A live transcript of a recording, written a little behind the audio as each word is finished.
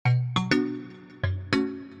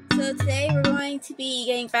So today we're going to be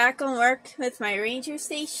getting back on work with my ranger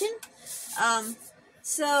station.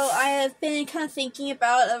 So I have been kind of thinking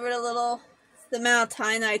about over the amount of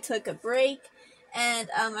time that I took a break, and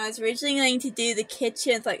I was originally going to do the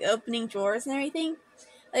kitchen, like opening drawers and everything.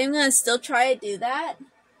 I'm going to still try to do that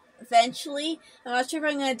eventually. I'm not sure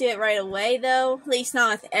if I'm going to do it right away though, at least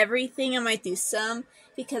not with everything. I might do some,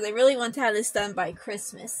 because I really want to have this done by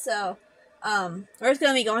Christmas. So we're just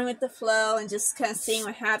going to be going with the flow and just kind of seeing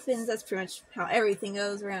what happens. That's pretty much how everything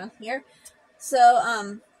goes around here.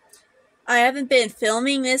 So, I haven't been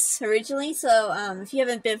filming this originally, so if you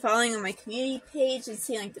haven't been following on my community page and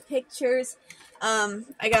seeing like the pictures,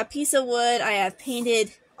 I got a piece of wood I have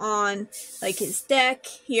painted on like his deck.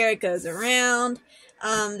 Here it goes around.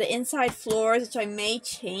 The inside floors, which I may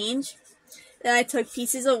change. Then I took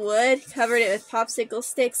pieces of wood, covered it with popsicle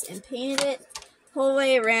sticks, and painted it whole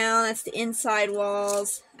way around. That's the inside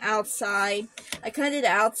walls. Outside, I kind of did the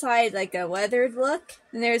outside like a weathered look.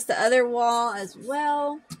 And there's the other wall as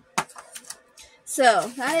well.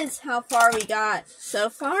 So that is how far we got so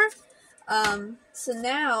far. So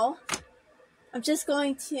now I'm just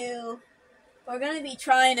we're going to be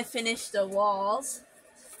trying to finish the walls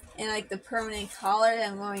and like the permanent color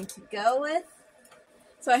that I'm going to go with.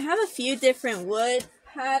 So I have a few different wood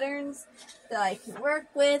patterns that I can work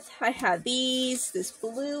with. I have these, this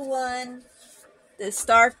blue one, this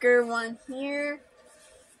darker one here,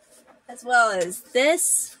 as well as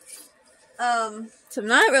this. So I'm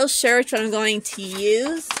not real sure which one I'm going to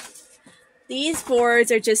use. These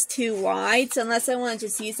boards are just too wide, so unless I want to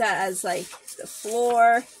just use that as like the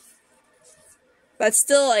floor. But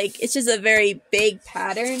still, like, it's just a very big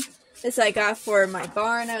pattern. This I got for my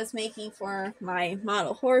barn I was making for my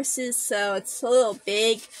model horses, so it's a little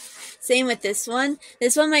big. Same with this one.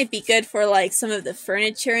 This one might be good for like some of the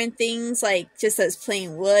furniture and things, like just as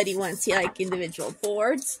plain wood. You want to see like individual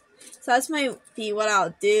boards. So that's might be what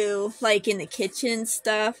I'll do, like in the kitchen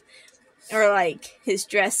stuff, or like his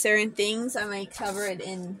dresser and things. I might cover it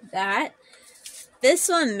in that. This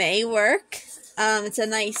one may work. It's a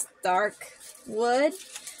nice dark wood.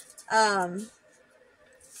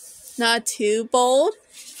 Not too bold.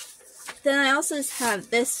 Then I also just have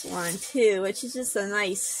this one too, which is just a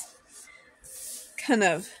nice kind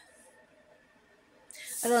of,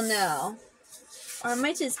 I don't know. Or I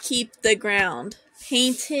might just keep the ground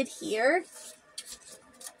painted here.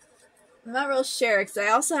 I'm not real sure because I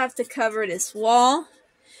also have to cover this wall.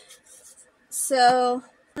 So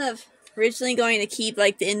I'm kind of originally going to keep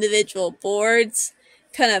like the individual boards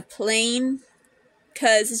kind of plain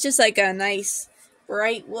because it's just like a nice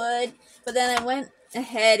bright wood. But then I went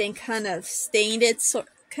ahead and kind of stained it, so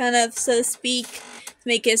to speak, to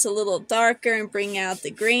make it a little darker and bring out the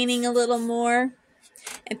graining a little more,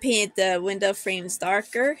 and painted the window frames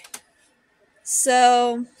darker.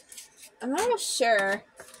 So I'm not real sure.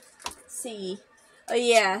 Let's see. Oh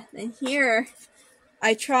yeah, and here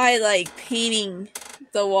I try like painting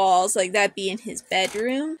the walls like that be in his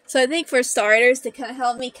bedroom. So I think for starters, to kind of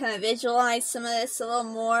help me kind of visualize some of this a little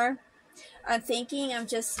more, I'm thinking I'm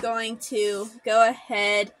just going to go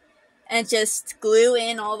ahead and just glue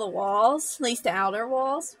in all the walls, at least the outer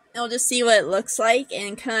walls. And we'll just see what it looks like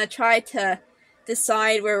and kind of try to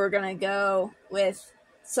decide where we're going to go with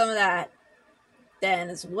some of that then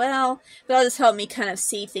as well. But that'll just help me kind of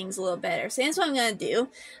see things a little better. So that's what I'm going to do.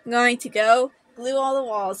 I'm going to go glue all the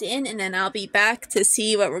walls in, and then I'll be back to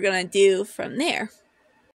see what we're going to do from there.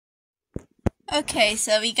 Okay,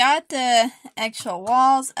 so we got the actual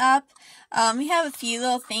walls up. We have a few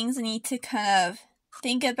little things I need to kind of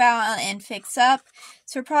think about and fix up.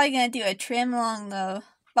 So we're probably going to do a trim along the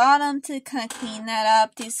bottom to kind of clean that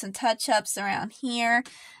up, do some touch-ups around here.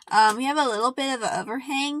 We have a little bit of an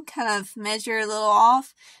overhang, kind of measure a little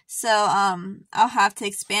off, so I'll have to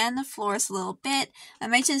expand the floors a little bit. I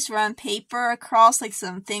might just run paper across, like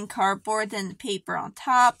some thin cardboard, then the paper on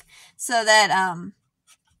top, so that,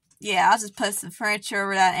 yeah, I'll just put some furniture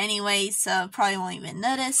over that anyway, so probably won't even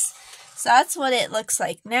notice. So that's what it looks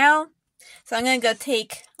like now. So I'm going to go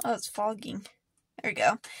take, oh, it's fogging. There we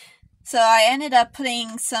go. So I ended up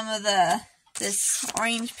putting some of this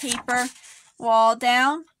orange paper wall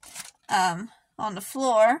down on the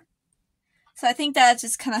floor. So I think that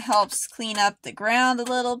just kind of helps clean up the ground a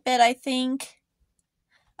little bit, I think.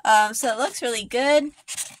 So it looks really good.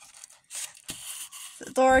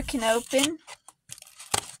 The door can open.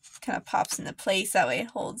 Kind of pops into place, that way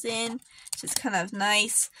it holds in, which is kind of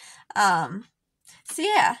nice. So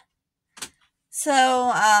yeah.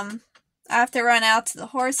 So I have to run out to the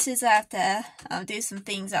horses. I have to do some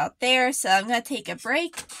things out there. So I'm going to take a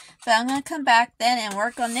break. But I'm going to come back then and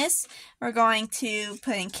work on this. We're going to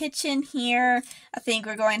put in kitchen here. I think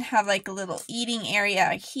we're going to have like a little eating area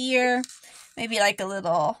here. Maybe like a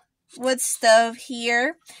little wood stove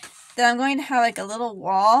here. Then I'm going to have like a little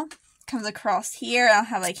wall. Comes across here. I'll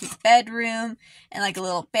have like his bedroom and like a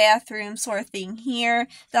little bathroom sort of thing here.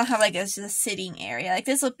 Then I'll have like a sitting area. Like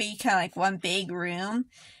this will be kind of like one big room.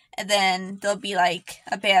 And then there'll be like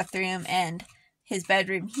a bathroom and his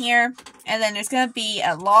bedroom here. And then there's going to be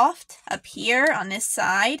a loft up here on this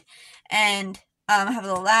side. And I have a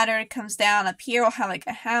little ladder that comes down up here. We'll have like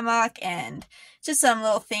a hammock and just some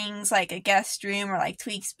little things like a guest room or like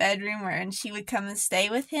Tweek's bedroom where she would come and stay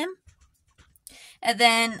with him. And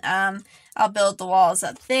then I'll build the walls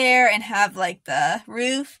up there and have like the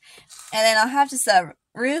roof. And then I'll have just a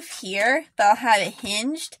roof here, but I'll have it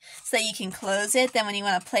hinged so that you can close it. Then when you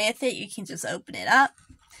want to play with it, you can just open it up.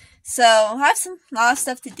 So I have a lot of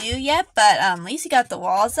stuff to do yet, but at least we got the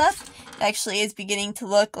walls up. It actually is beginning to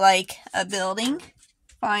look like a building,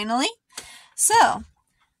 finally. So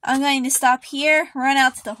I'm going to stop here, run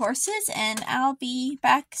out to the horses, and I'll be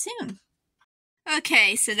back soon.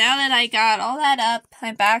 Okay, so now that I got all that up,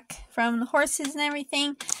 I'm back from the horses and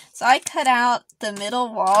everything. So I cut out the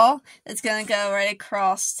middle wall that's going to go right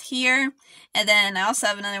across here. And then I also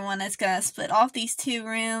have another one that's going to split off these two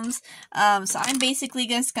rooms. So I'm basically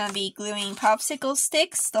just going to be gluing popsicle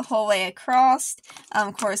sticks the whole way across.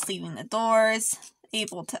 Of course, leaving the doors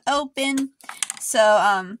able to open.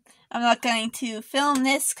 So, I'm not going to film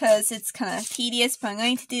this because it's kind of tedious, but I'm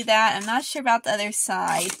going to do that. I'm not sure about the other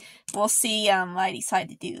side. We'll see what I decide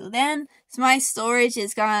to do then. So my storage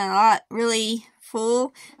has gotten really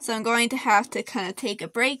full, so I'm going to have to kind of take a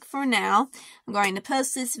break for now. I'm going to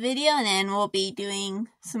post this video and then we'll be doing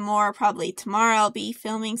some more probably tomorrow. I'll be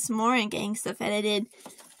filming some more and getting stuff edited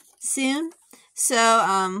soon.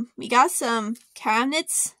 So we got some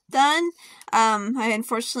cabinets done. I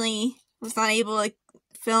unfortunately was not able to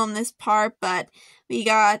film this part, but we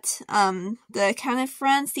got the cabinet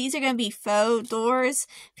fronts. These are going to be faux doors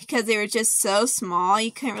because they were just so small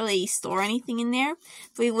you couldn't really store anything in there.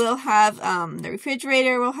 We will have the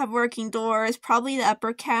refrigerator will have working doors, probably the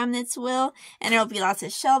upper cabinets will, and there will be lots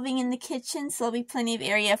of shelving in the kitchen, so there'll be plenty of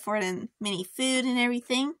area for the mini food and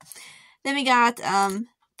everything. Then we got the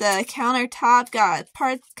countertop, got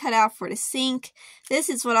part cut out for the sink. This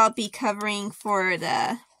is what I'll be covering for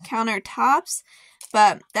the countertops.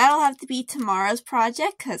 But that'll have to be tomorrow's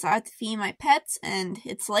project because I have to feed my pets and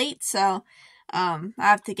it's late, so I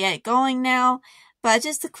have to get going now. But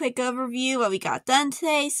just a quick overview of what we got done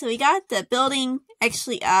today. So we got the building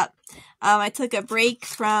actually up. I took a break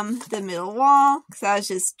from the middle wall because that was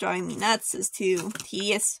just driving me nuts. It's too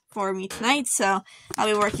tedious for me tonight, so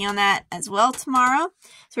I'll be working on that as well tomorrow.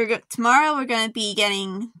 So tomorrow we're going to be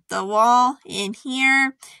getting the wall in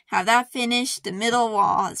here, have that finished, the middle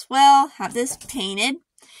wall as well, have this painted.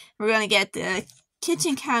 We're going to get the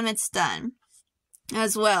kitchen cabinets done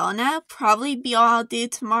as well, and that'll probably be all I'll do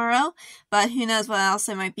tomorrow, but who knows what else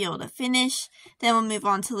I might be able to finish. Then we'll move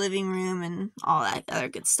on to living room and all that other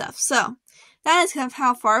good stuff. So that is kind of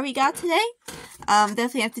how far we got today.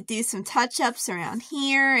 Definitely have to do some touch-ups around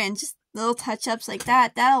here and just little touch-ups like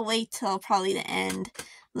that. That'll wait till probably the end,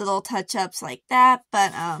 little touch-ups like that,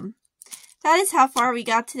 but that is how far we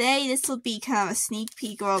got today. This will be kind of a sneak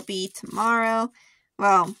peek of what will be tomorrow.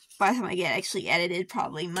 Well, by the time I get actually edited,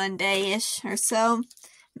 probably Monday-ish or so,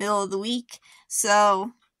 middle of the week.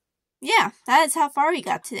 So, yeah, that is how far we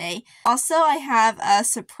got today. Also, I have a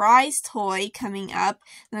surprise toy coming up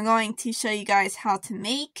that I'm going to show you guys how to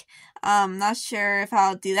make. Not sure if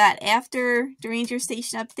I'll do that after the Ranger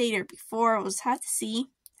Station update or before. We'll just have to see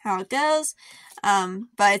how it goes.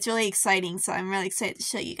 But it's really exciting, so I'm really excited to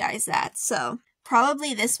show you guys that. So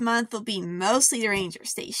probably this month will be mostly the Ranger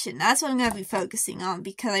Station. That's what I'm going to be focusing on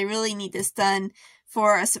because I really need this done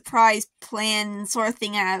for a surprise plan sort of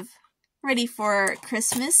thing I have ready for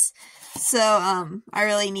Christmas. So, I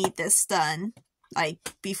really need this done, like,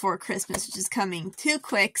 before Christmas, which is coming too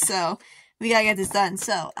quick, so we gotta get this done.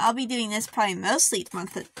 So, I'll be doing this probably mostly the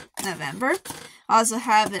month of November. I also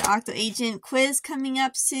have an Octo Agent quiz coming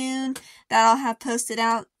up soon that I'll have posted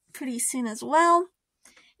out pretty soon as well.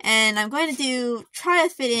 And I'm going to try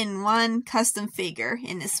to fit in one custom figure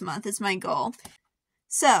in this month is my goal.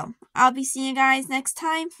 So, I'll be seeing you guys next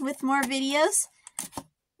time with more videos.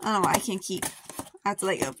 I don't know why I have to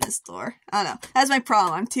like open this door. I don't know. That's my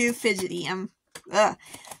problem. I'm too fidgety. I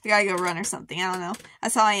gotta go run or something. I don't know.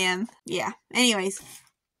 That's how I am. Yeah. Anyways,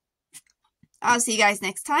 I'll see you guys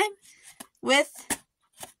next time with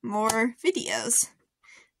more videos.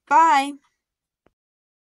 Bye!